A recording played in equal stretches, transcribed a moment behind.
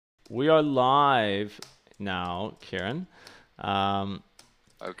We are live now, Kieran. Um,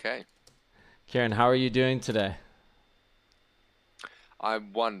 Okay. Kieran, how are you doing today?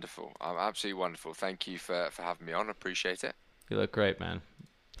 I'm wonderful. I'm absolutely wonderful. Thank you for having me on. Appreciate it. You look great, man.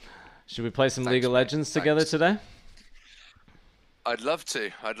 Should we play some League of Thanks, mate. Legends together Thanks. today? I'd love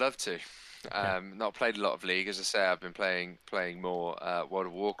to. I'd love to. Okay. Not played a lot of League, as I say. I've been playing more World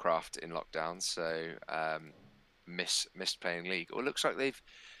of Warcraft in lockdown, so missed playing League. Or it looks like they've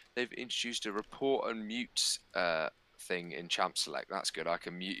introduced a report and mute thing in Champ Select. That's good. I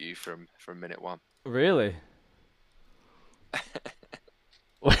can mute you from minute one. Really?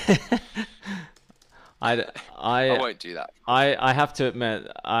 I, I I, won't do that. I have to admit,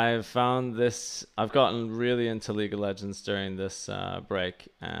 I've found this. I've gotten really into League of Legends during this break,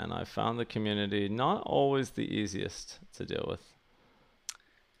 and I found the community not always the easiest to deal with.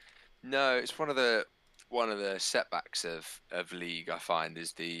 No, it's one of the setbacks of League. I find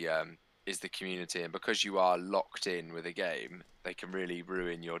is the community, and because you are locked in with a game, they can really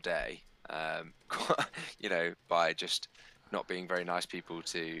ruin your day. By just not being very nice people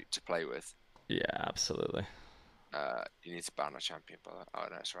to play with. Yeah, absolutely. You need to ban a champion, by that. Oh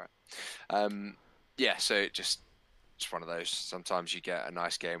no, that's right. Um, yeah, so just one of those. Sometimes you get a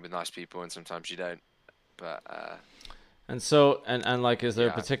nice game with nice people, and sometimes you don't. But And so, and like, is there a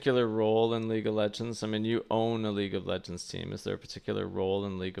yeah, particular role in League of Legends? I mean, you own a League of Legends team. Is there a particular role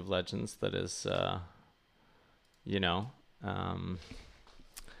in League of Legends that is, you know, um,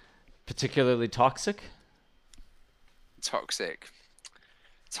 particularly toxic? toxic.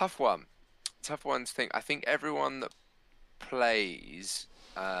 Tough one. Tough one to think. I think everyone that plays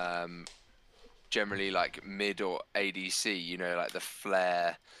generally like mid or ADC, like the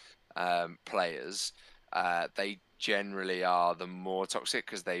flare players, they generally are the more toxic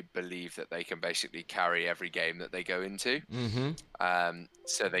because they believe that they can basically carry every game that they go into. Mm-hmm.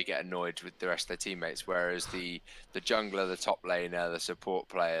 So they get annoyed with the rest of their teammates. Whereas the jungler, the top laner, the support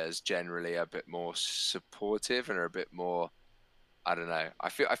players generally are a bit more supportive and are a bit more. I don't know. I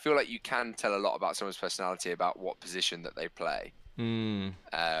feel like you can tell a lot about someone's personality about what position that they play. Mm.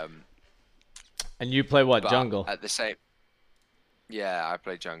 Um, And you play what, but jungle? at the same, yeah, I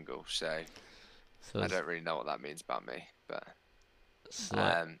play jungle, so So I it's, don't really know what that means about me. But it's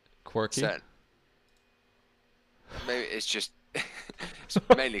like um, quirky. so maybe it's just it's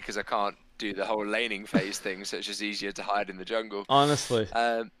mainly because I can't do the whole laning phase thing, so it's just easier to hide in the jungle. Honestly.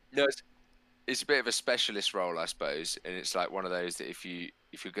 No, it's a bit of a specialist role, I suppose, and it's like one of those that if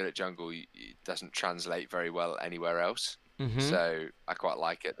you're good at jungle, it doesn't translate very well anywhere else. Mm-hmm. So I quite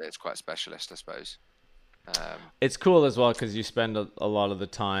like it that it's quite specialist, I suppose. Um, It's cool as well because you spend a lot of the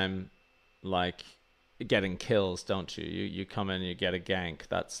time, like, getting kills, don't you? You come in, and you get a gank.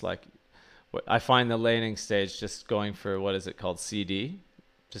 That's like, I find the laning stage just going for what is it called, CD,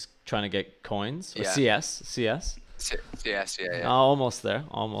 just trying to get coins or yeah, CS. yes, Almost there,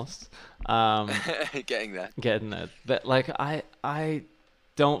 almost. Um, yeah, getting there. getting it, but like I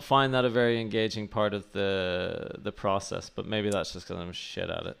don't find that a very engaging part of the process. But maybe that's just because I'm shit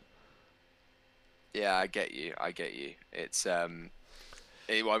at it. Yeah, I get you. I get you.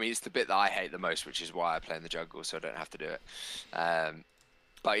 Well, I mean, it's the bit that I hate the most, which is why I play in the jungle, so I don't have to do it. Um,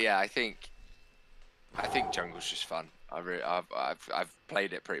 but yeah, I think jungle's just fun. I've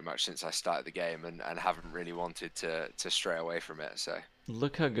played it pretty much since I started the game, and haven't really wanted to stray away from it. So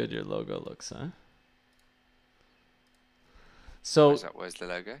Look how good your logo looks, huh? where's So that? Where's the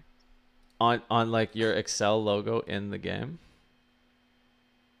logo? on like your Excel logo in the game.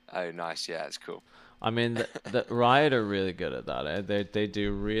 Oh, nice. Yeah, it's cool. I mean, the Riot are really good at that. They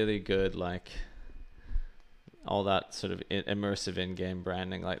do really good, like, all that sort of immersive in-game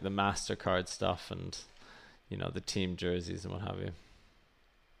branding, like the Mastercard stuff and the team jerseys and what have you.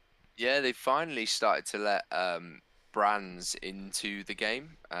 Yeah, they finally started to let brands into the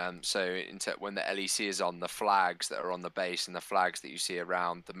game. So when the LEC is on, the flags that are on the base and the flags that you see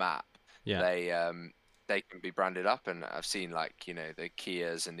around the map, Yeah. they can be branded up. And I've seen like the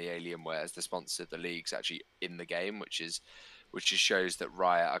Kias and the Alienwares, the sponsors of the leagues, actually in the game, which just shows that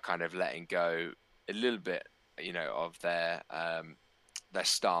Riot are kind of letting go a little bit, of their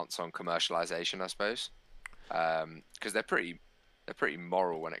stance on commercialization, I suppose, because they're pretty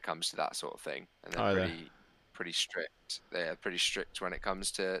moral when it comes to that sort of thing, and they're Are they? pretty strict. They're pretty strict when it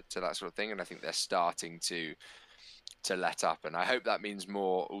comes to that sort of thing, and I think they're starting to let up. And I hope that means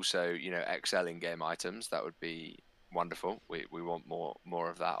more also, XL in game items. That would be wonderful. We want more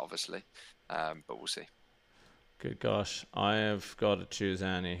of that, obviously, but we'll see. Good gosh, I have got to choose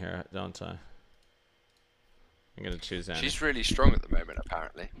Annie here, don't I? I'm gonna choose Annie. She's really strong at the moment,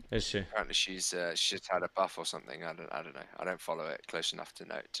 apparently. Is she? Apparently, she's just had a buff or something. I don't know. I don't follow it close enough to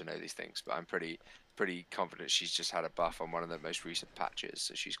know these things, but I'm pretty confident she's just had a buff on one of the most recent patches,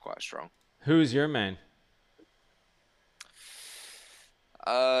 so she's quite strong. Who's your main?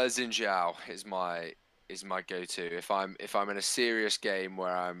 Xin Zhao is my go-to. If I'm in a serious game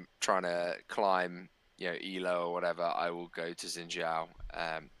where I'm trying to climb, elo or whatever, I will go to Xin Zhao.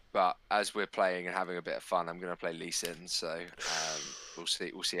 But as we're playing and having a bit of fun, I'm going to play Lee Sin. So we'll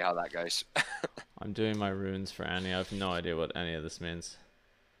see how that goes. I'm doing my runes for Annie. I have no idea what any of this means.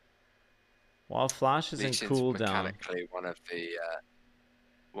 While Flash is Lee in Sin's cooldown. mechanically one of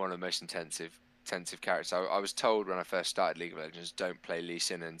the most intensive characters. I was told when I first started League of Legends, don't play Lee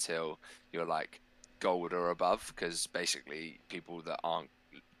Sin until you're like gold or above, because basically people that aren't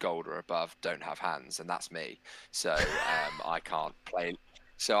gold or above don't have hands, and that's me. So I can't play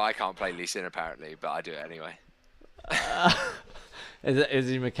Lee Sin apparently, but I do it anyway. Is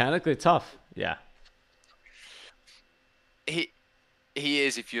he mechanically tough? Yeah. He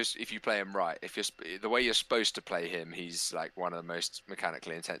is if you play him right. If you're the way you're supposed to play him, he's like one of the most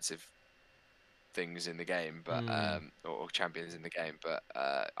mechanically intensive things in the game, but or champions in the game. But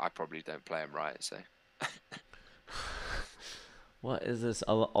I probably don't play him right. So. What is this?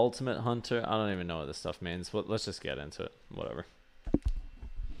 Ultimate Hunter? I don't even know what this stuff means. Well, let's just get into it. Whatever.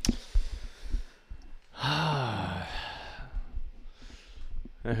 Now,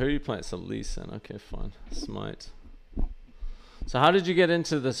 who are you playing? So Lee Sin. Okay, fine. Smite. So how did you get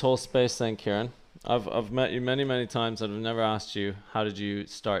into this whole space thing, Kieran? I've met you many times, and I've never asked you, how did you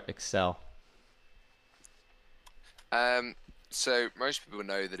start Excel? So most people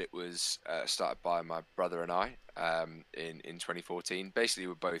know that it was started by my brother and I in 2014. Basically,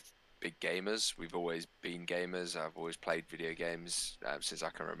 we're both big gamers. We've always been gamers. I've always played video games since I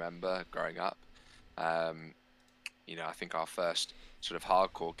can remember growing up. I think our first sort of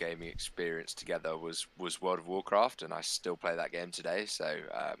hardcore gaming experience together was World of Warcraft, and I still play that game today. So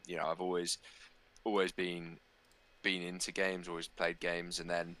I've always been into games, always played games, and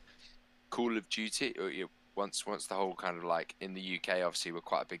then Call of Duty. Once the whole kind of like in the UK, obviously we're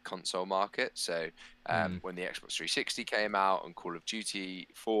quite a big console market. So when the Xbox 360 came out and Call of Duty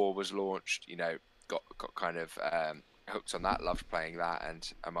 4 was launched, got kind of hooked on that, loved playing that,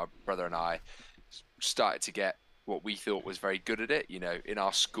 and my brother and I started to get what we thought was very good at it. In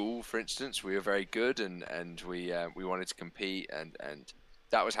our school, for instance, we were very good, and we wanted to compete, and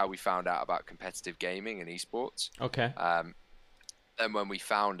that was how we found out about competitive gaming and esports. Okay. And when we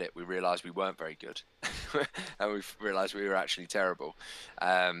found it, we realized we weren't very good, and we realized we were actually terrible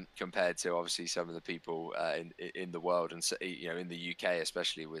compared to obviously some of the people in the world, and in the UK,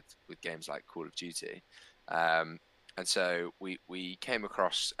 especially with games like Call of Duty. And so we came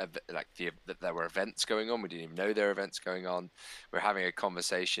across that there were events going on. We didn't even know there were events going on. We were having a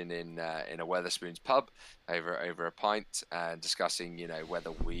conversation in a Wetherspoons pub over a pint, and discussing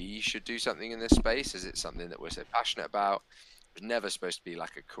whether we should do something in this space. Is it something that we're so passionate about? It was never supposed to be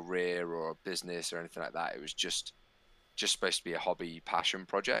like a career or a business or anything like that. It was just supposed to be a hobby passion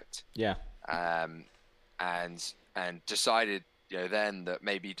project. Yeah. And decided then that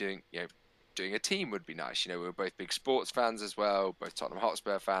maybe doing a team would be nice. We were both big sports fans as well, both Tottenham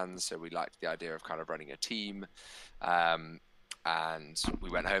Hotspur fans, so we liked the idea of kind of running a team. And we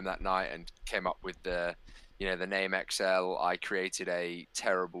went home that night and came up with the name Excel. I created a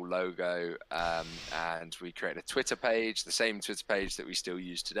terrible logo, and we created a Twitter page, the same Twitter page that we still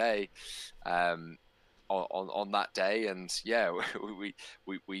use today, on that day. And yeah,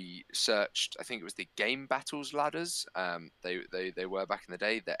 we searched. I think it was the Game Battles ladders. They were back in the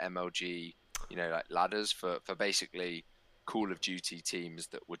day, the MLG, like ladders for basically Call of Duty teams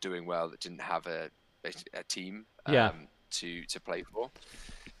that were doing well, that didn't have a team to play for.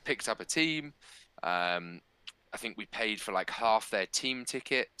 Picked up a team. I think we paid for like half their team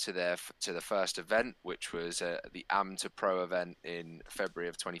ticket to the first event, which was the Am to Pro event in February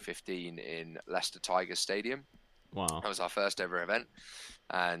of 2015 in Leicester Tigers Stadium. Wow. That was our first ever event,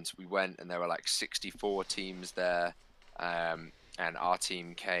 and we went, and there were like 64 teams there, and our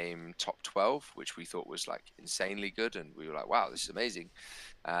team came top 12, which we thought was like insanely good, and we were like, wow, this is amazing.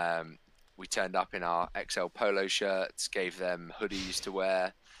 We turned up in our XL polo shirts, gave them hoodies to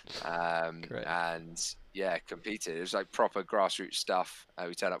wear, and yeah, competed. It was like proper grassroots stuff.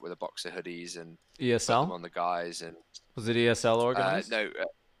 We turned up with a box of hoodies and ESL put them on the guys. And was it ESL organized?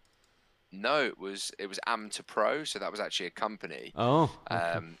 No, it was Am to Pro. So that was actually a company. Oh,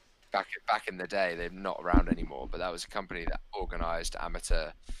 okay. Back in the day, they're not around anymore, but that was a company that organized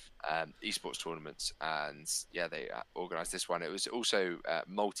amateur esports tournaments, and yeah, they organized this one. It was also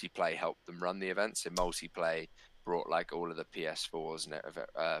Multiplay helped them run the events. So Multiplay brought like all of the PS4s and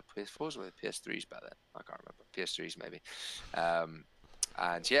PS4s or the PS3s back then. I can't remember. PS3s maybe.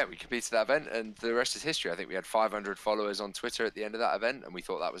 And yeah, we competed that event, and the rest is history. I think we had 500 followers on Twitter at the end of that event, and we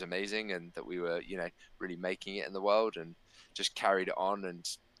thought that was amazing, and that we were, really making it in the world, and just carried it on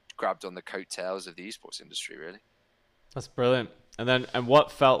and grabbed on the coattails of the esports industry, really. That's brilliant. And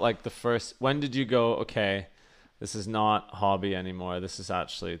what felt like the first, when did you go, okay, this is not hobby anymore. This is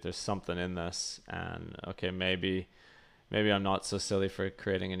actually, there's something in this, and okay, maybe I'm not so silly for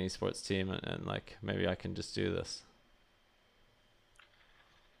creating an esports team, and like, maybe I can just do this.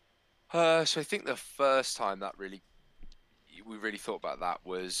 So I think the first time that we really thought about that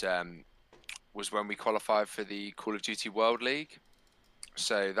was when we qualified for the Call of Duty World League.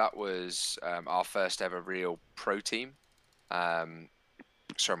 So that was our first ever real pro team.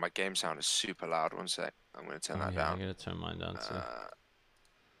 Sorry, my game sound is super loud. One sec, I'm going to turn that down. I'm going to turn mine down too.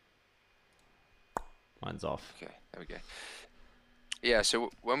 Mine's off. Okay, there we go. Yeah, so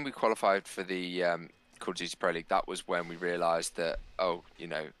when we qualified for the Call of Duty Pro League, that was when we realized that,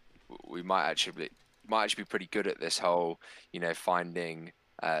 we might actually be pretty good at this whole, finding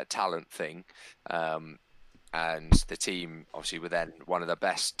talent thing. And the team obviously were then one of the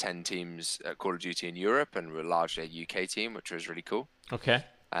best 10 teams at Call of Duty in Europe, and we're largely a UK team, which was really cool. Okay.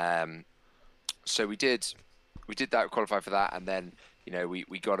 So we did that, qualify for that, and then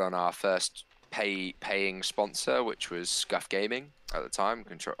we got on our first paying sponsor, which was Scuf Gaming at the time,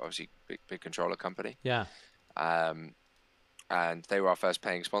 obviously big controller company. Yeah. And they were our first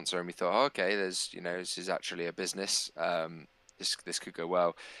paying sponsor, and we thought, oh, okay, there's this is actually a business. This could go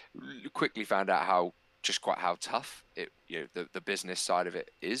well. Quickly found out how tough it, the business side of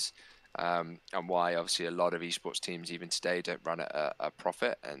it is, and why obviously a lot of esports teams even today don't run at a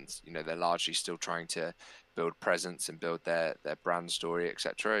profit, and they're largely still trying to build presence and build their brand story,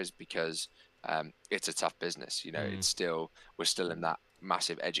 etc. Is because it's a tough business. We're still in that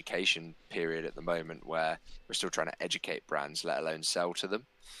massive education period at the moment where we're still trying to educate brands, let alone sell to them.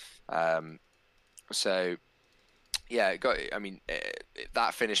 So yeah,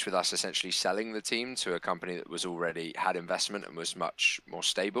 that finished with us essentially selling the team to a company that was already had investment and was much more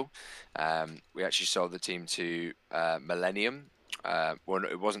stable. We actually sold the team to Millennium. Well,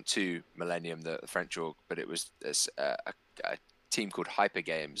 it wasn't to Millennium, the French org, but it was a team called Hyper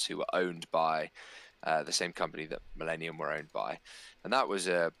Games, who were owned by the same company that Millennium were owned by, and that was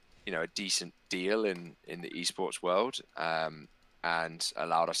a decent deal in the esports world, and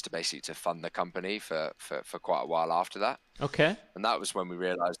allowed us to basically to fund the company for quite a while after that. Okay. And that was when we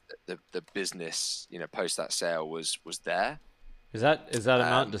realized that the business, post that sale was there. Is that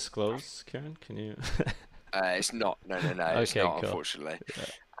amount disclosed, Kieran? Can you? It's not. No. It's Okay, not, cool. unfortunately.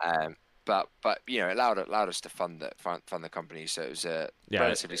 Yeah. But it allowed us to fund the company, so it was a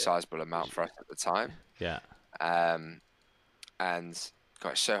relatively sizable amount for us at the time. Yeah. And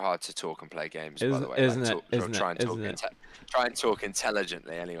God, it's so hard to talk and play games. By the way, try and talk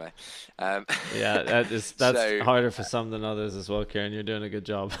intelligently. Anyway. Yeah, that's harder for some than others as well, Kieran. You're doing a good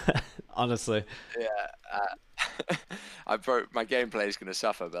job, honestly. Yeah. My gameplay is going to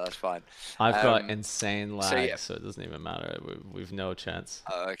suffer, but that's fine. I've got insane lag, so it doesn't even matter. We've no chance.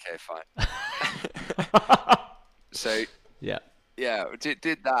 Oh, okay, fine. So yeah,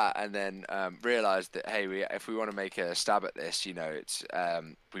 did that, and then realized that if we want to make a stab at this, it's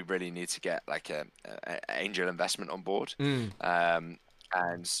we really need to get like a angel investment on board. And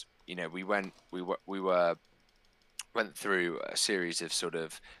we went through a series of sort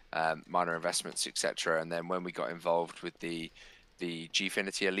of minor investments, etc. And then when we got involved with the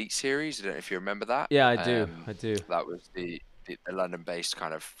Gfinity Elite series, I don't know if you remember that. Yeah, I do. That was the London-based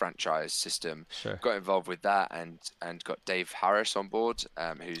kind of franchise system. Sure. Got involved with that, and got Dave Harris on board,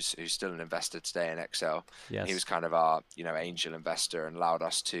 who's still an investor today in Excel. Yes. He was kind of our angel investor, and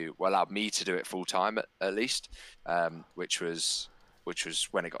allowed me to do it full time at least, which was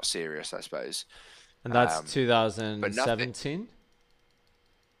when it got serious, I suppose. And that's 2017.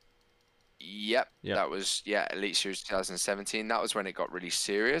 Yep. That was Elite Series 2017. That was when it got really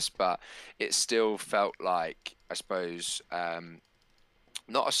serious, but it still felt like, I suppose,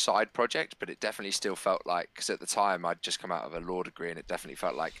 not a side project, but it definitely still felt like, because at the time I'd just come out of a law degree, and it definitely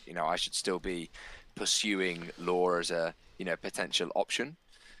felt like I should still be pursuing law as a potential option.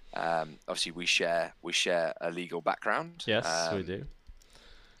 Obviously, we share a legal background. Yes, we do.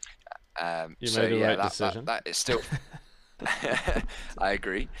 You so made the right that, decision. That is still. I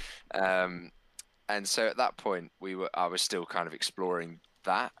agree. And so at that point, I was still kind of exploring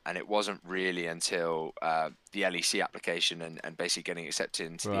that, and it wasn't really until the LEC application and basically getting accepted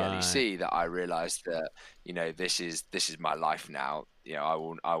into the Right. LEC that I realized that, you know, this is my life now. You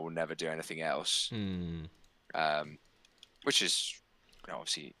know, I will never do anything else. Which is, you know,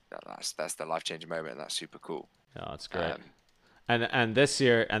 obviously that's the life-changing moment, and that's super cool. Yeah, that's great. And this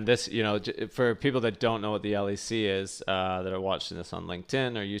year, and this, you know, for people that don't know what the LEC is, that are watching this on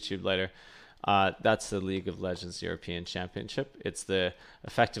LinkedIn or YouTube later, that's the League of Legends European Championship. It's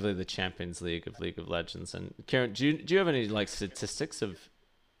effectively the Champions League of League of Legends. And Kieran, do you have any like statistics of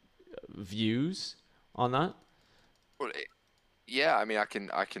views on that? Well, yeah, I mean, I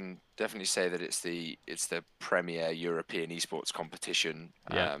can definitely say that it's the premier European esports competition.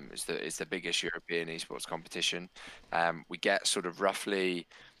 Yeah. It's the biggest European esports competition. We get sort of roughly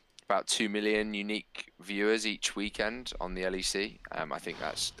about 2 million unique viewers each weekend on the LEC. I think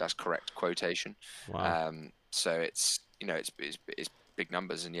that's correct quotation. Wow. So it's, you know, it's big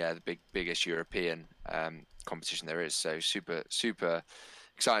numbers, and yeah, the biggest European competition there is. So super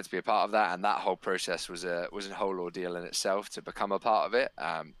excited to be a part of that, and that whole process was a whole ordeal in itself to become a part of it.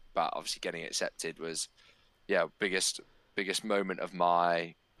 But obviously getting accepted was, yeah, biggest moment of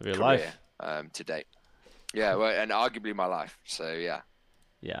my Of your career life. to date. Yeah, well, and arguably my life. So yeah.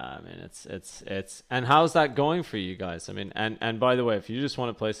 Yeah, I mean it's and how's that going for you guys? I mean, and by the way, if you just want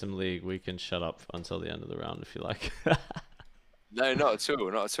to play some League, we can shut up until the end of the round if you like. No, not at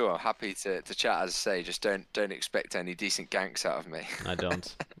all. Not at all. I'm happy to chat. As I say, just don't expect any decent ganks out of me. I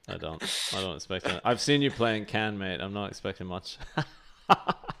don't expect it. I've seen you playing Can, mate. I'm not expecting much.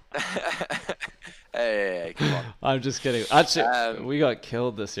 Hey, come on. I'm just kidding. Actually, we got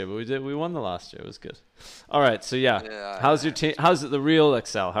killed this year, but we won the last year. It was good. All right, so yeah, how's your team? How's it the real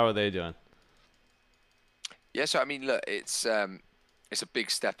Excel? How are they doing? Yeah, so I mean, look, it's a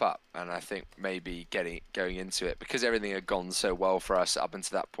big step up, and I think maybe going into it, because everything had gone so well for us up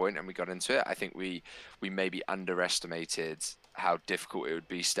until that point and we got into it, I think we maybe underestimated how difficult it would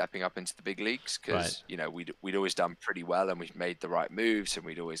be stepping up into the big leagues, because Right. you know, we'd always done pretty well, and we've made the right moves, and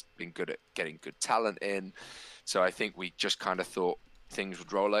we'd always been good at getting good talent in. So I think we just kind of thought things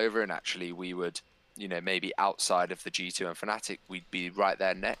would roll over, and actually we would, you know, maybe outside of the G2 and Fnatic, we'd be right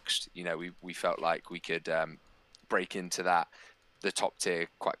there next. You know, we felt like we could break into the top tier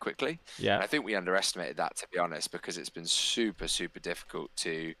quite quickly. Yeah. And I think we underestimated that, to be honest, because it's been super difficult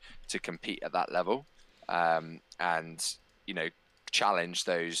to compete at that level, and you know, challenge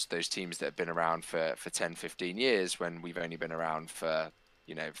those teams that have been around for 10, 15 years when we've only been around for,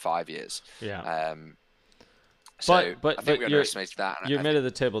 you know, 5 years. Yeah. So but I think we underestimated that. You're mid of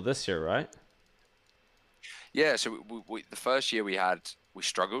the table this year, right? Yeah, so we the first year we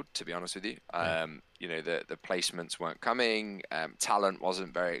struggled, to be honest with you. You know, the placements weren't coming. Talent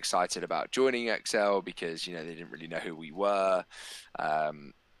wasn't very excited about joining XL because, you know, they didn't really know who we were.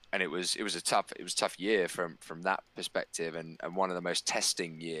 And it was a tough year from that perspective, and one of the most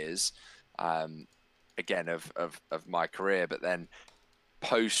testing years, again, of my career. But then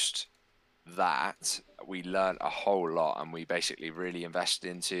post that, we learned a whole lot, and we basically really invested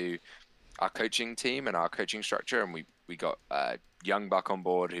into our coaching team and our coaching structure, and we got Young Buck on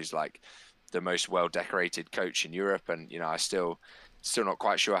board, who's like the most well decorated coach in Europe. And you know, I still not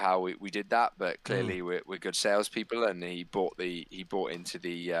quite sure how we did that, but clearly we're good salespeople, and he bought into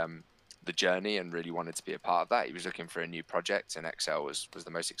the journey and really wanted to be a part of that. He was looking for a new project, and XL was the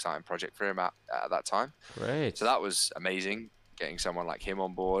most exciting project for him at that time. Great. So that was amazing, getting someone like him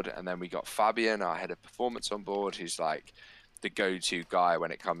on board. And then we got Fabian, our head of performance, on board, who's like the go-to guy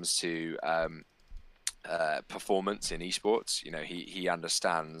when it comes to performance in esports. You know, he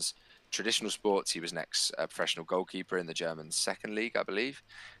understands traditional sports. He was an ex-professional goalkeeper in the German second league, I believe.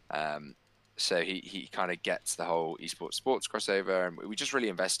 So he kind of gets the whole esports sports crossover, and we just really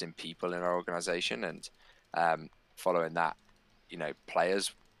invest in people in our organization. And following that, you know,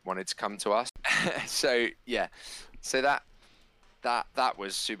 players wanted to come to us. So yeah, so that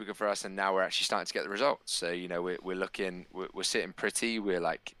was super good for us, and now we're actually starting to get the results. So you know, we're sitting pretty. We're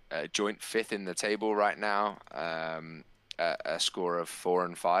like joint 5th in the table right now, a score of 4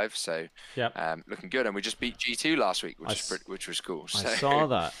 and 5. So looking good, and we just beat G2 last week, which was cool. I So, saw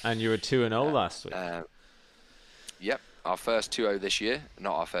that, and you were 2-0 last week. Yep, our first 2-0 this year.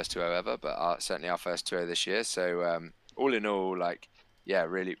 Not our first 2-0 ever, but certainly our first 2-0 this year. So all in all, like, yeah,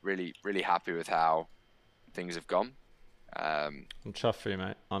 really happy with how things have gone. I'm chuffed for you,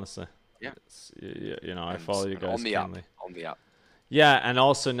 mate. Honestly. Yeah. You know, I follow you guys keenly. On the up. Yeah, and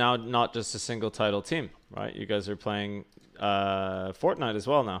also now not just a single title team, right? You guys are playing Fortnite as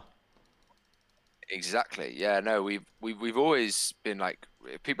well now. Exactly. Yeah. No, we've always been like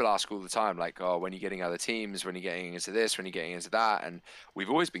people ask all the time, like, oh, when are you getting other teams? When are you getting into this? When are you getting into that? And we've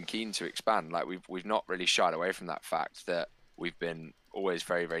always been keen to expand. Like we've not really shied away from that fact that we've been always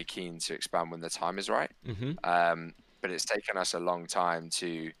very, very keen to expand when the time is right. But it's taken us a long time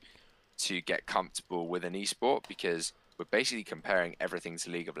to get comfortable with an esport, because we're basically comparing everything to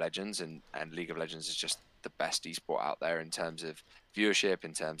League of Legends, and League of Legends is just the best esport out there in terms of viewership,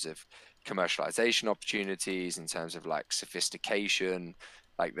 in terms of commercialization opportunities, in terms of like sophistication.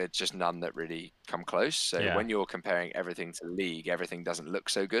 Like there's just none that really come close. So when you're comparing everything to League, everything doesn't look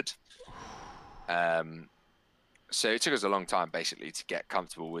so good. So it took us a long time basically to get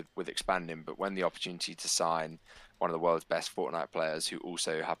comfortable with expanding. But when the opportunity to sign one of the world's best Fortnite players, who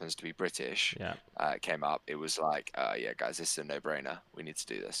also happens to be British, came up, it was like, yeah, guys, this is a no-brainer. We need to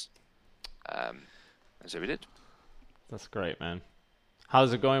do this. And so we did. That's great, man.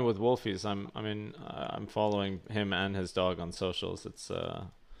 How's it going with Wolfies? I'm following him and his dog on socials. It's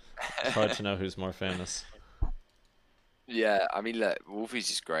hard to know who's more famous. Yeah, I mean, look, Wolfies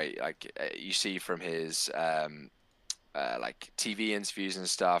is great. Like you see from his like TV interviews and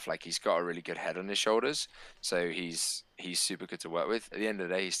stuff, like he's got a really good head on his shoulders. So he's super good to work with. At the end of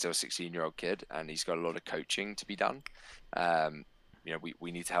the day, he's still a 16-year-old kid, and he's got a lot of coaching to be done. You know,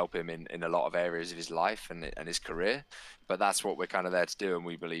 we need to help him in a lot of areas of his life and his career, but that's what we're kind of there to do, and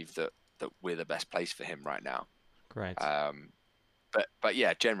we believe that we're the best place for him right now. Great. But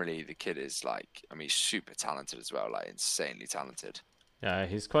yeah, generally the kid is like, I mean, he's super talented as well, like insanely talented. Yeah,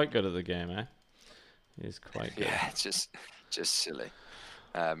 he's quite good at the game, eh? He's quite good. Yeah, it's just silly.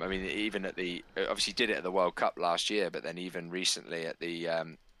 I mean, even at obviously did it at the World Cup last year, but then even recently at the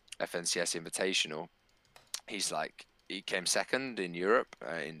FNCS Invitational, he came second in Europe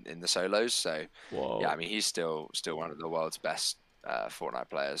in the solos. So yeah, I mean, he's still one of the world's best Fortnite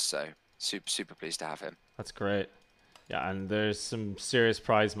players. So super pleased to have him. That's great. Yeah, and there's some serious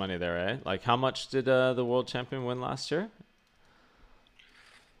prize money there, eh? Like, how much did the world champion win last year?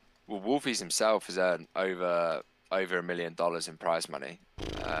 Well, Wolfies himself has earned over $1 million in prize money.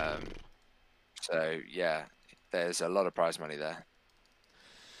 So yeah, there's a lot of prize money there.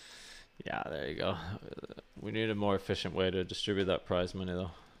 Yeah, there you go. We need a more efficient way to distribute that prize money,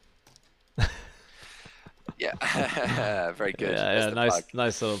 though. Yeah, very good. Yeah,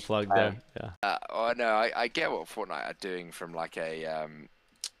 nice little plug there. Yeah. Oh no, I get what Fortnite are doing from like a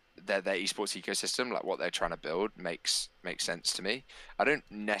their esports ecosystem, like what they're trying to build makes sense to me. I don't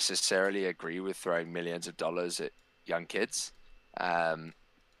necessarily agree with throwing millions of dollars at young kids.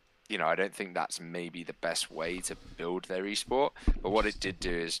 You know, I don't think that's maybe the best way to build their esport. But what it did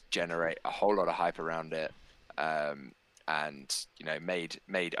do is generate a whole lot of hype around it, and you know,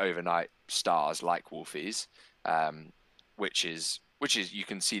 made overnight stars like Wolfies, which is you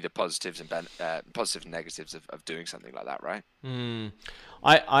can see the positives and positives and negatives of doing something like that, right?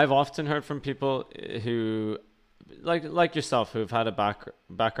 I've often heard from people who like yourself, who've had a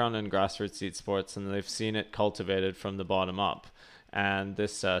background in grassroots esports, and they've seen it cultivated from the bottom up. And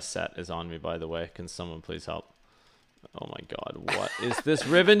this set is on me, by the way. Can someone please help? Oh my god, what is this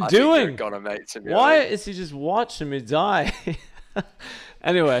Riven doing? Why is he just watching me die?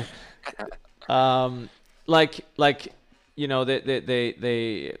 Anyway, like you know,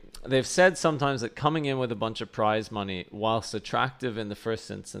 they've said sometimes that coming in with a bunch of prize money, whilst attractive in the first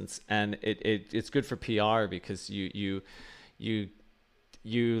instance, and it's good for PR, because you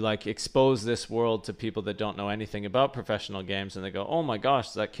like expose this world to people that don't know anything about professional games, and they go, oh my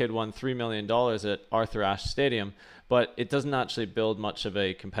gosh, that kid won $3 million at Arthur Ashe Stadium. But it doesn't actually build much of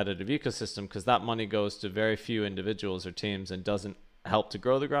a competitive ecosystem, because that money goes to very few individuals or teams and doesn't help to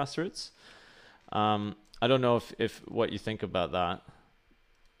grow the grassroots. I don't know if what you think about that.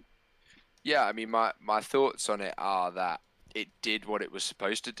 Yeah, I mean, my thoughts on it are that it did what it was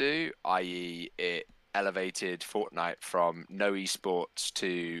supposed to do, i.e. it elevated Fortnite from no esports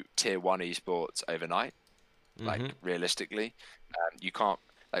to tier 1 esports overnight. Like, realistically, you can't,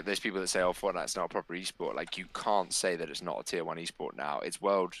 like, there's people that say, oh, Fortnite's not a proper esport. Like, you can't say that it's not a tier 1 esport now. It's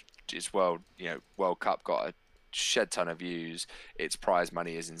world, you know, World Cup got a shed ton of views. Its prize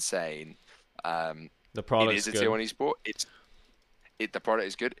money is insane. The product is a tier 1 esport. The product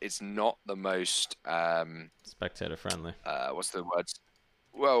is good. It's not the most spectator friendly. What's the words?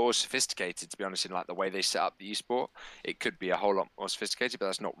 Well, or sophisticated, to be honest, in like the way they set up the esport. It could be a whole lot more sophisticated, but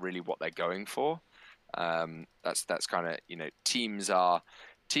that's not really what they're going for. That's kind of, you know, teams are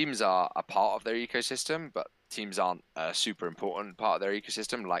a part of their ecosystem, but teams aren't a super important part of their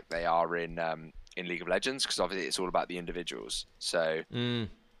ecosystem like they are in League of Legends, because obviously it's all about the individuals. So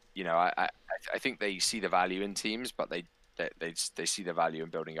you know, I think they see the value in teams, but they see the value in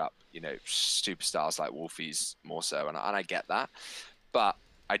building up, you know, superstars like Wolfies more so, and I get that. But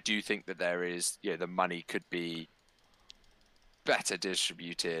I do think that there is, the money could be better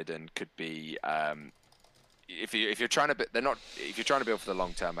distributed and could be, if you're trying to, if you're trying to build for the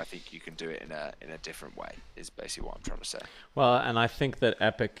long term, I think you can do it in a different way. Is basically what I'm trying to say. Well, and I think that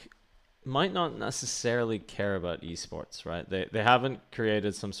Epic might not necessarily care about esports, right? They haven't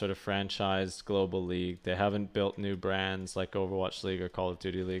created some sort of franchised global league. They haven't built new brands like Overwatch League or Call of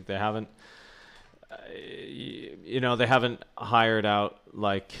Duty League. They haven't they haven't hired out,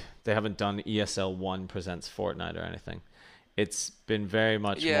 like they haven't done ESL 1 presents Fortnite or anything. It's been very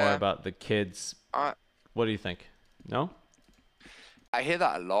much more about the kids. What do you think? No? I hear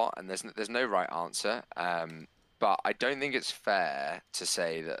that a lot, and there's no right answer. But I don't think it's fair to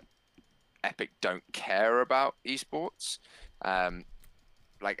say that Epic don't care about esports.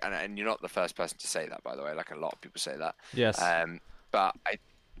 Like, and you're not the first person to say that, by the way. Like, a lot of people say that. Yes. But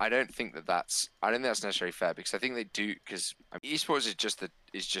I don't think that's necessarily fair, because I think they do, because esports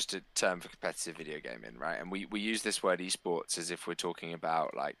is just a term for competitive video gaming, right? And we use this word esports as if we're talking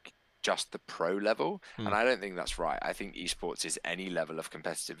about like just the pro level, and I don't think that's right. I think esports is any level of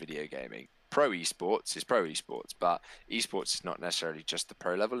competitive video gaming. Pro esports is pro esports, but esports is not necessarily just the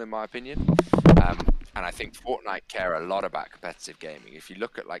pro level, in my opinion. And I think Fortnite care a lot about competitive gaming. If you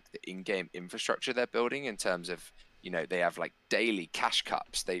look at like the in-game infrastructure they're building in terms of, they have like daily cash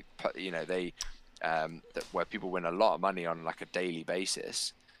cups. They put, where people win a lot of money on like a daily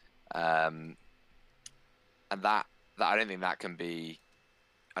basis, and that I don't think that can be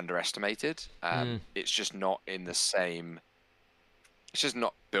underestimated. It's just not in the same. It's just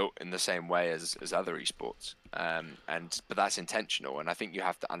not built in the same way as other esports, but that's intentional. And I think you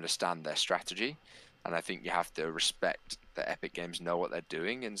have to understand their strategy, and I think you have to respect that Epic Games know what they're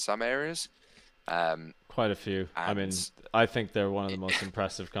doing in some areas. Quite a few. I mean, I think they're one of the most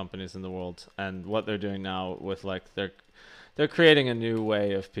impressive companies in the world, and what they're doing now with like they're creating a new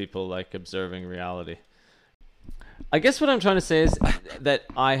way of people like observing reality. I guess what I'm trying to say is that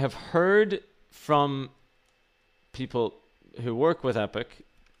I have heard from people who work with Epic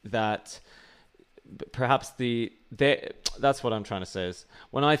that perhaps that's what I'm trying to say is,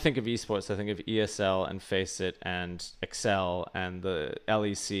 when I think of esports, I think of ESL and FACEIT and Excel and the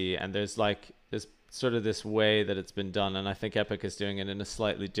LEC, and there's sort of this way that it's been done, and I think Epic is doing it in a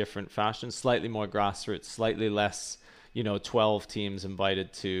slightly different fashion, slightly more grassroots, slightly less 12 teams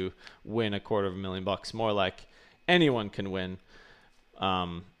invited to win $250,000, more like anyone can win.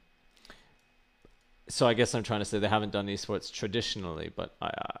 So I guess I'm trying to say they haven't done esports traditionally, but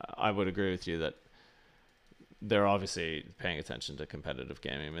I would agree with you that they're obviously paying attention to competitive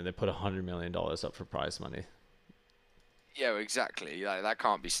gaming. I mean, they put $100 million up for prize money. Yeah, exactly. Like, that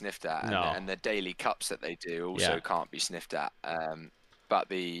can't be sniffed at, and the daily cups that they do also can't be sniffed at.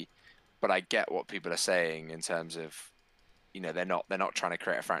 But I get what people are saying in terms of, they're not trying to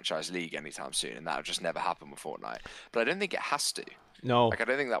create a franchise league anytime soon, and that'll just never happen with Fortnite. But I don't think it has to. No. Like, I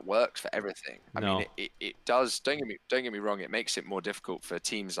don't think that works for everything. I mean, it does. Don't get me wrong. It makes it more difficult for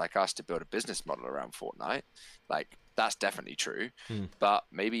teams like us to build a business model around Fortnite. Like, that's definitely true. But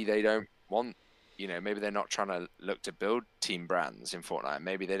maybe they don't want. Maybe they're not trying to look to build team brands in Fortnite.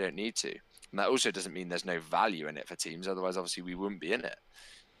 Maybe they don't need to. And that also doesn't mean there's no value in it for teams. Otherwise, obviously, we wouldn't be in it.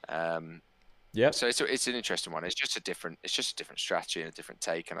 Yeah. So it's an interesting one. It's just a different strategy and a different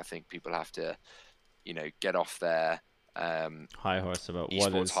take. And I think people have to, get off their high horse about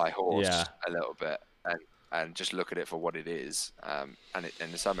what is high horse a little bit and just look at it for what it is. And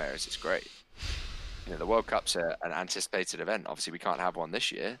in some areas, it's great. The World Cup's an anticipated event. Obviously, we can't have one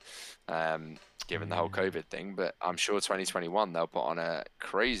this year, given the whole COVID thing. But I'm sure 2021 they'll put on a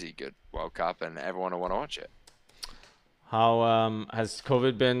crazy good World Cup, and everyone will want to watch it. How has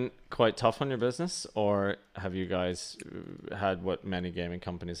COVID been quite tough on your business, or have you guys had what many gaming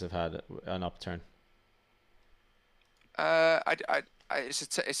companies have had, an upturn?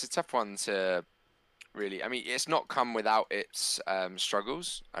 It's a tough one to really. I mean, it's not come without its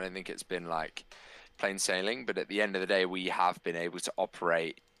struggles. I don't think it's been like plain sailing, but at the end of the day, we have been able to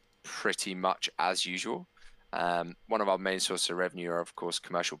operate pretty much as usual. One of our main sources of revenue are, of course,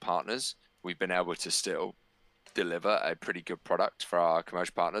 commercial partners. We've been able to still deliver a pretty good product for our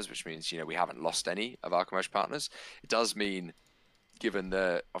commercial partners, which means we haven't lost any of our commercial partners. It does mean, given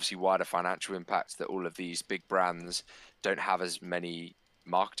the obviously wider financial impact, that all of these big brands don't have as many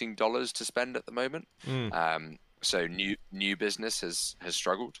marketing dollars to spend at the moment. So new business has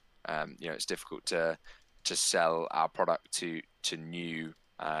struggled. It's difficult to sell our product to new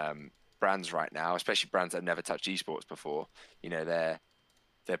brands right now, especially brands that have never touched esports before. They're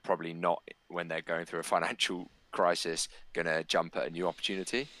probably not, when they're going through a financial crisis, going to jump at a new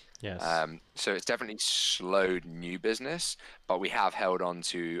opportunity. Yes. So it's definitely slowed new business, but we have held on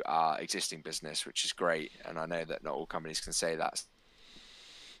to our existing business, which is great. And I know that not all companies can say that.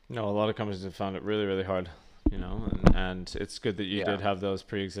 No, a lot of companies have found it really, really hard, and it's good that you Yeah. did have those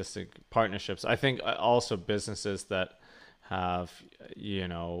pre-existing partnerships. I think also businesses that have, you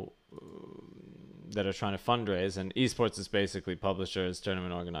know, that are trying to fundraise, and esports is basically publishers,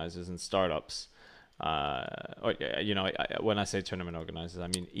 tournament organizers, and startups. Or when I say tournament organizers, I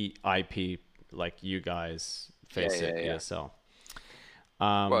mean IP, like you guys, Yeah, Face yeah, It, yeah. ESL.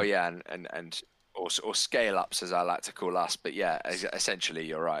 Well, Um, yeah, and or scale ups as I like to call us. But yeah, essentially,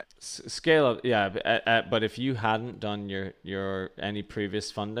 you're right. Scale up, yeah. But if you hadn't done your any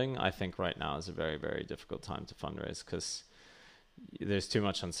previous funding, I think right now is a very, very difficult time to fundraise because there's too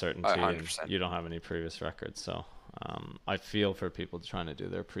much Oh, uncertainty and 100%. you don't have any previous records. So I feel for people trying to do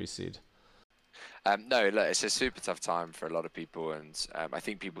their pre-seed. No, look, it's a super tough time for a lot of people, and I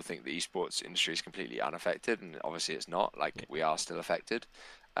think people think the esports industry is completely unaffected, and obviously it's not. Like, we are still affected.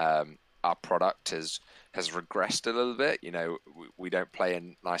 Our product has regressed a little bit. You know, we don't play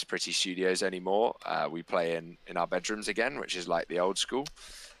in nice, pretty studios anymore. We play in our bedrooms again, which is like the old school.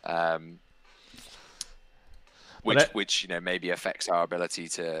 Um, But which maybe affects our ability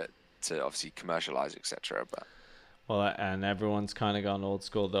to obviously commercialize, etc. But and everyone's kind of gone old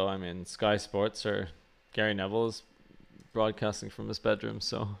school though. I mean, Sky Sports or Gary Neville is broadcasting from his bedroom,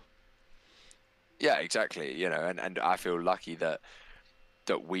 so yeah, exactly. And I feel lucky that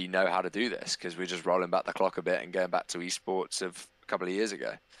we know how to do this because we're just rolling back the clock a bit and going back to esports of a couple of years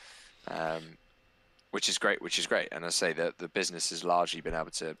ago, which is great. Which is great. And I say that the business has largely been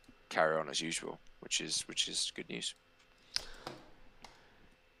able to carry on as usual, which is good news.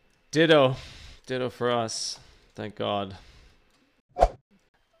 ditto for us. Thank God.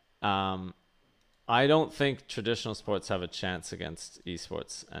 I don't think traditional sports have a chance against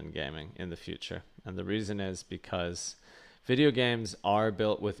esports and gaming in the future. And the reason is because video games are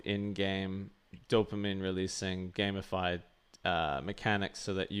built with in-game dopamine releasing, gamified mechanics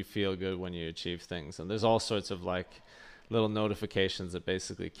so that you feel good when you achieve things. And there's all sorts of like little notifications that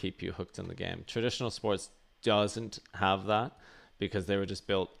basically keep you hooked in the game. Traditional sports doesn't have that because they were just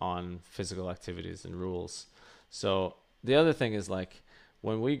built on physical activities and rules. So the other thing is like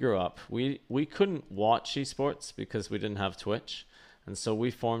when we grew up, we couldn't watch esports because we didn't have Twitch. And so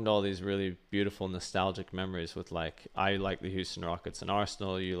we formed all these really beautiful nostalgic memories with like I like the Houston Rockets and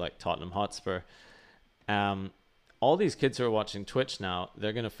Arsenal, you like Tottenham Hotspur. Um all these kids who are watching Twitch now,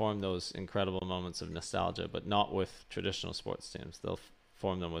 they're going to form those incredible moments of nostalgia, but not with traditional sports teams. They'll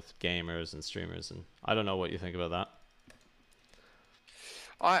form them with gamers and streamers, and I don't know what you think about that.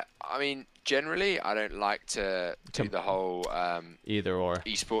 I mean, generally, I don't like to do the whole Either or.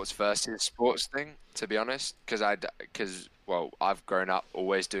 esports versus sports thing, to be honest, because well, I've grown up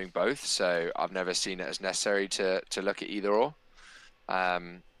always doing both, so I've never seen it as necessary to look at either or.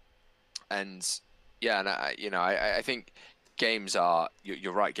 Um, and yeah, and I think games are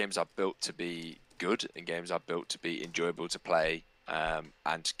you're right. Games are built to be good, and games are built to be enjoyable to play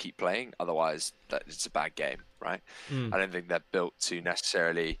and to keep playing. Otherwise, it's a bad game, right? Mm. I don't think they're built to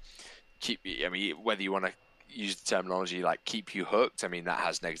necessarily keep. I mean, whether you want to use the terminology like keep you hooked, I mean that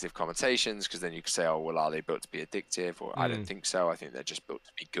has negative connotations because then you could say, oh well, are they built to be addictive? Or I don't Mm. think so. I think they're just built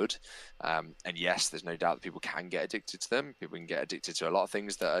to be good. And yes, there's no doubt that people can get addicted to them. People can get addicted to a lot of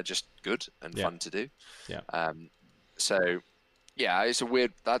things that are just good and Yeah. fun to do. Yeah. So yeah, it's a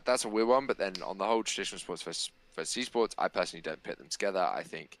weird that's a weird one. But then on the whole, traditional sports versus esports, I personally don't pit them together. I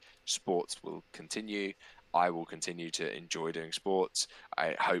think sports will continue. I will continue to enjoy doing sports.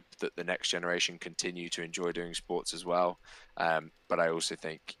 I hope that the next generation continue to enjoy doing sports as well. But I also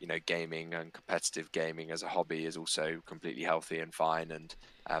think, gaming and competitive gaming as a hobby is also completely healthy and fine and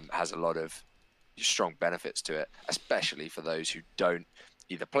has a lot of strong benefits to it, especially for those who don't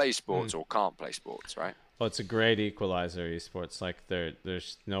either play sports or can't play sports, right? Well, it's a great equalizer, esports. Like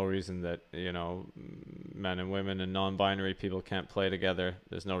there's no reason that men and women and non-binary people can't play together.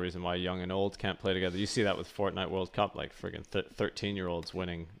 There's no reason why young and old can't play together. You see that with Fortnite World Cup, like friggin' 13-year-olds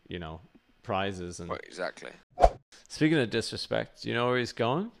winning, prizes. And Well, exactly. speaking of disrespect, do you know where he's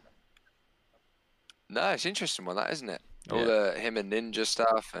going? No, it's interesting one, that isn't it? All Yeah. the him and Ninja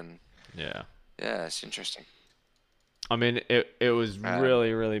stuff, and Yeah. yeah, it's interesting. I mean, it was Um,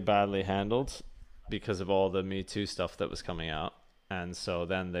 really, really badly handled because of all the Me Too stuff that was coming out. And so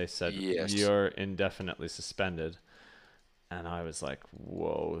then they said, yes. you're indefinitely suspended. And I was like,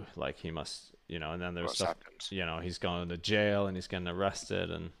 whoa, like he must, and then there's What's stuff, happened? he's going to jail and he's getting arrested.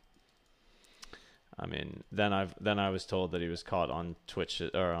 And I mean, then I was told that he was caught on Twitch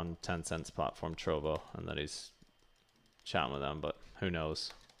or on Tencent's platform Trovo and that he's chatting with them, but who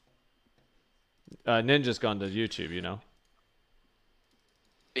knows? Ninja's gone to YouTube, you know.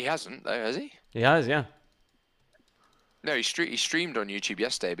 He hasn't though, has he? He has, yeah. No, he streamed on YouTube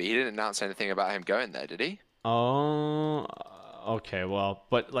yesterday, but he didn't announce anything about him going there, did he? Oh, okay. Well,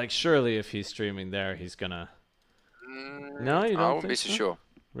 but like, surely if he's streaming there, he's gonna. No, you I don't wouldn't be think so so? sure.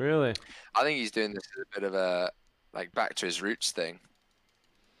 Really? I think he's doing this as a bit of a like back to his roots thing.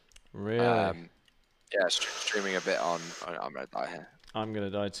 Really? Um, yeah, streaming a bit on. I'm gonna die here. I'm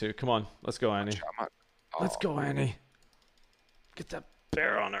gonna die too. Come on, let's go, Annie. Actually, I might. Let's Oh, go, Annie. Get that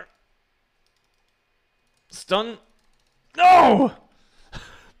bear on her. Stun. No!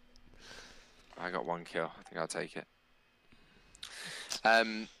 I got one kill. I think I'll take it.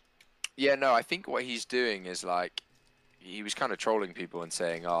 Yeah, no, I think what he's doing is like he was kind of trolling people and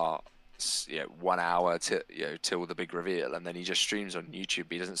saying, "Oh, 1 hour till the big reveal," and then he just streams on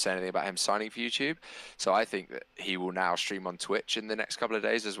YouTube. He doesn't say anything about him signing for YouTube. So I think that he will now stream on Twitch in the next couple of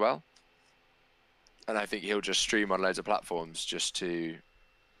days as well. And I think he'll just stream on loads of platforms just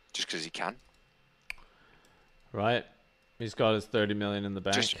because he can. Right. He's got his 30 million in the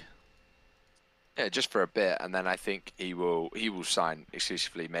bank. Yeah, just for a bit, and then I think he will sign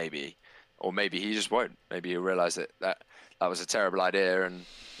exclusively, maybe, or maybe he just won't. Maybe he'll realize that was a terrible idea, and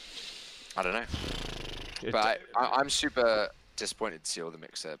I don't know. But I'm super disappointed to see all the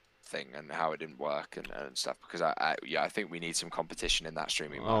Mixer thing and how it didn't work and stuff, because I think we need some competition in that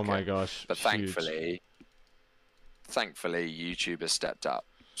streaming market. Oh my gosh. But huge. thankfully YouTube has stepped up.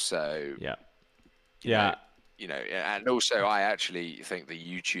 So Yeah. you know, and also I actually think the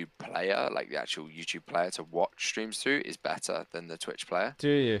YouTube player, like the actual YouTube player to watch streams through, is better than the Twitch player. Do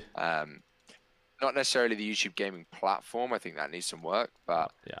you? Not necessarily the YouTube gaming platform. I think that needs some work,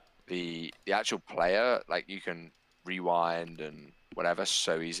 but Yeah. the actual player, like you can rewind and whatever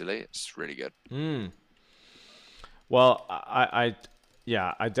so easily. It's really good. Well, I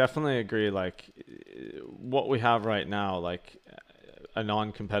definitely agree. Like what we have right now, like a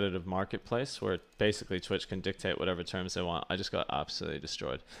non-competitive marketplace where basically Twitch can dictate whatever terms they want. I just got absolutely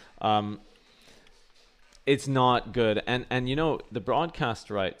destroyed. It's not good, and you know the broadcast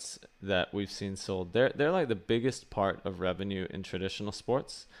rights that we've seen sold, they're like the biggest part of revenue in traditional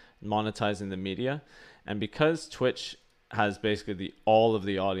sports, monetizing the media, and because Twitch has basically all of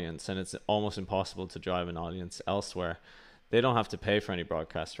the audience, and it's almost impossible to drive an audience elsewhere. They don't have to pay for any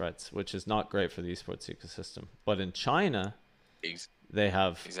broadcast rights, which is not great for the esports ecosystem. But in China, they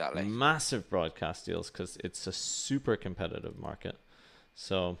have massive broadcast deals because it's a super competitive market.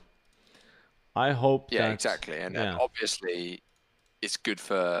 So I hope exactly. And obviously it's good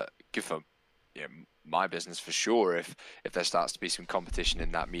for my business for sure if there starts to be some competition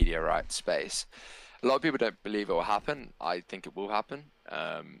in that media rights space. A lot of people don't believe it will happen. I think it will happen.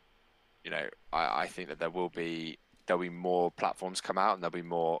 I think that there'll be more platforms come out, and there'll be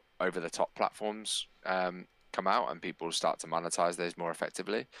more over-the-top platforms come out, and people will start to monetize those more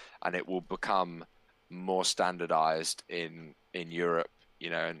effectively, and it will become more standardized in Europe,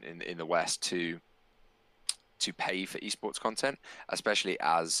 and in the West to pay for esports content, especially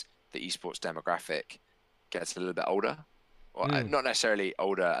as the esports demographic gets a little bit older. Well, not necessarily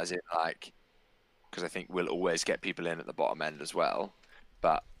older as in like, because I think we'll always get people in at the bottom end as well,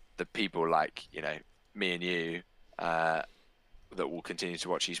 but the people like me and you that will continue to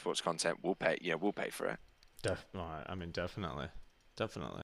watch esports content will pay. We'll pay for it. I mean, definitely.